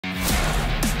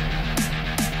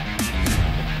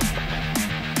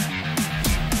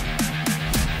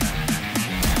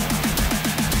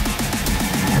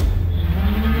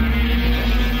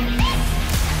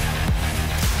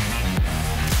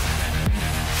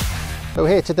So we're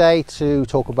here today to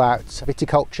talk about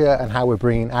viticulture and how we're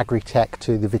bringing agri-tech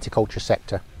to the viticulture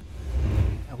sector.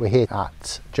 We're here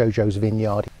at JoJo's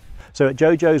vineyard. So at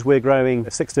JoJo's we're growing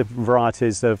 6 different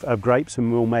varieties of grapes,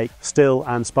 and we'll make still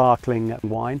and sparkling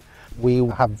wine. We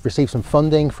have received some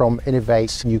funding from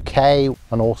Innovate UK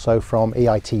and also from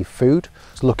EIT Food,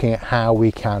 looking at how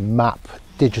we can map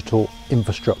digital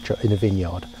infrastructure in a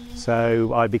vineyard.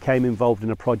 So I became involved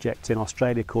in a project in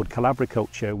Australia called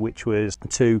Collabriculture, which was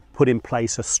to put in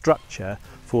place a structure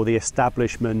for the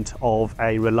establishment of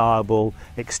a reliable,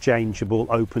 exchangeable,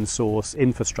 open source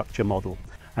infrastructure model,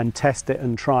 and test it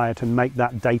and try it and make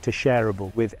that data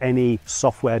shareable with any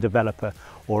software developer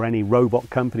or any robot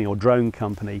company or drone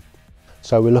company.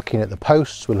 So we're looking at the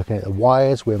posts, we're looking at the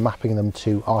wires, we're mapping them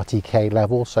to RTK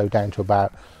level, so down to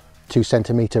about 2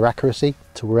 centimetre accuracy.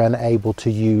 So we're then able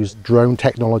to use drone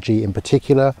technology, in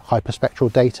particular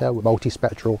hyperspectral data,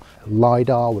 multispectral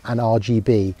LiDAR and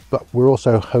RGB, but we're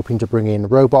also hoping to bring in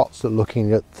robots that are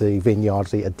looking at the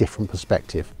vineyards at a different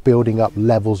perspective, building up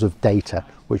levels of data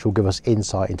which will give us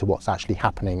insight into what's actually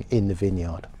happening in the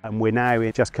vineyard. And we're now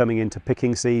just coming into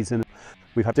picking season.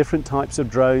 We've had different types of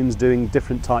drones doing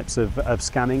different types of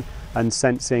scanning and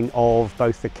sensing of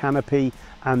both the canopy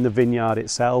and the vineyard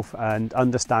itself, and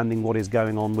understanding what is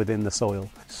going on within the soil.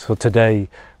 So today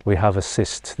we have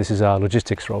Assist. This is our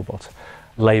logistics robot.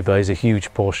 Labour is a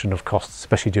huge portion of costs,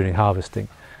 especially during harvesting.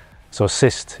 So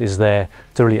Assist is there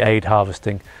to really aid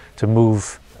harvesting, to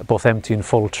move both empty and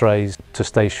full trays to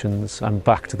stations and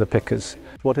back to the pickers.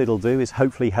 What it'll do is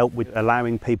hopefully help with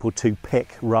allowing people to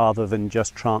pick rather than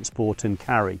just transport and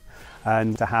carry,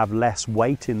 and to have less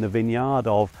weight in the vineyard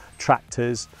of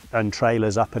tractors and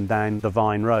trailers up and down the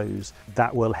vine rows.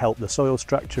 That will help the soil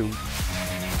structure.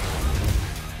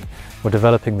 We're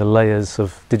developing the layers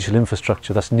of digital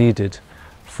infrastructure that's needed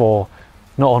for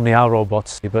not only our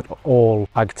robots but all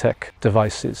ag-tech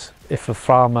devices. If a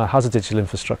farmer has a digital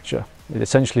infrastructure, it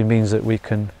essentially means that we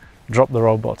can drop the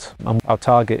robot, and our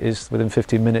target is within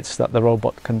 15 minutes that the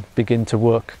robot can begin to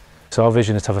work. So our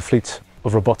vision is to have a fleet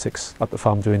of robotics at the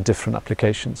farm doing different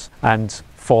applications, and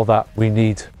for that we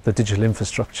need the digital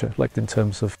infrastructure, like in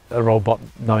terms of a robot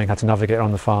knowing how to navigate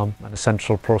around the farm and a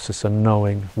central processor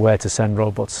knowing where to send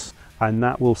robots. And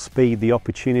that will speed the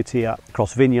opportunity up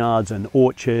across vineyards and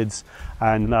orchards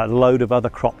and a load of other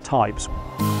crop types.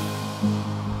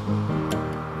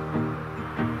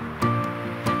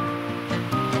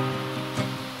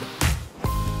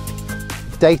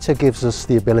 Data gives us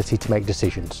the ability to make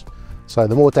decisions. So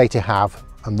the more data you have,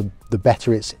 and the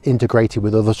better it's integrated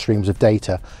with other streams of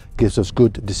data, gives us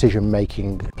good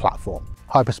decision-making platform.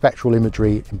 Hyperspectral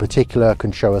imagery in particular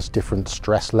can show us different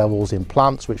stress levels in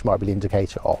plants, which might be an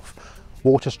indicator of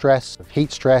water stress,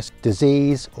 heat stress,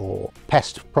 disease or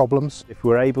pest problems. If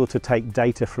we're able to take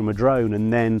data from a drone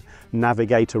and then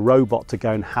navigate a robot to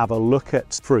go and have a look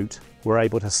at fruit, we're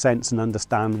able to sense and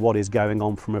understand what is going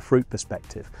on from a fruit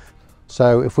perspective.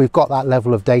 So if we've got that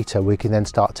level of data, we can then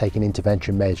start taking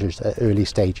intervention measures at early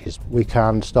stages. We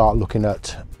can start looking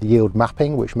at yield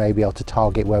mapping, which may be able to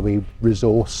target where we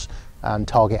resource and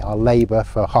target our labour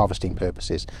for harvesting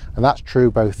purposes. And that's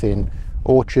true both in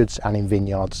orchards and in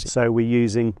vineyards. So we're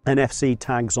using NFC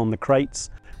tags on the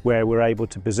crates, where we're able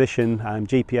to position,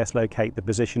 GPS locate the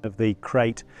position of the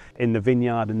crate in the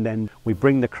vineyard, and then we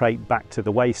bring the crate back to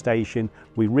the weigh station,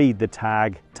 we read the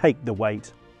tag, take the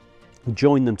weight,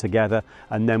 join them together,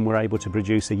 and then we're able to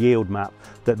produce a yield map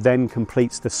that then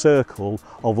completes the circle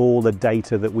of all the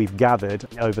data that we've gathered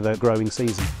over the growing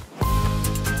season.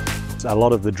 A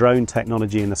lot of the drone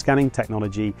technology and the scanning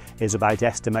technology is about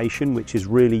estimation, which is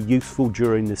really useful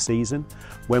during the season.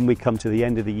 When we come to the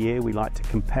end of the year, we like to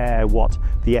compare what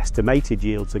the estimated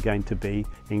yields are going to be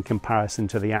in comparison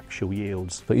to the actual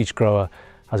yields. But each grower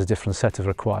has a different set of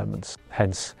requirements,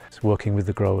 hence it's working with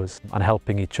the growers and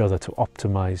helping each other to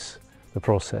optimise the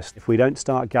process. If we don't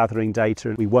start gathering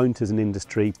data, we won't as an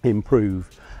industry improve.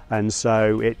 And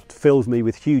so it fills me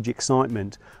with huge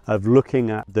excitement of looking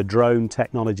at the drone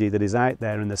technology that is out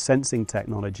there and the sensing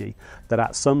technology, that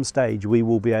at some stage we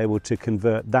will be able to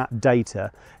convert that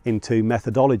data into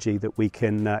methodology that we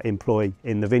can employ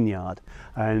in the vineyard.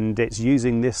 And it's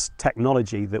using this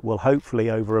technology that will hopefully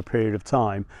over a period of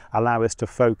time allow us to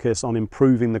focus on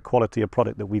improving the quality of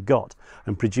product that we've got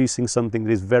and producing something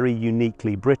that is very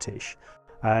uniquely British.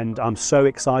 And I'm so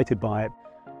excited by it.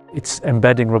 It's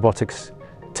embedding robotics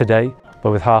today,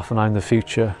 but with half an eye in the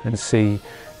future, and see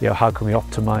how can we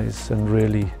optimise and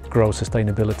really grow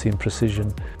sustainability and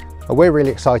precision. We're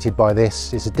really excited by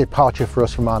this. It's a departure for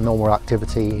us from our normal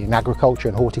activity in agriculture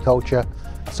and horticulture.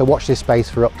 So watch this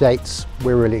space for updates.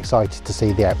 We're really excited to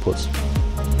see the outputs.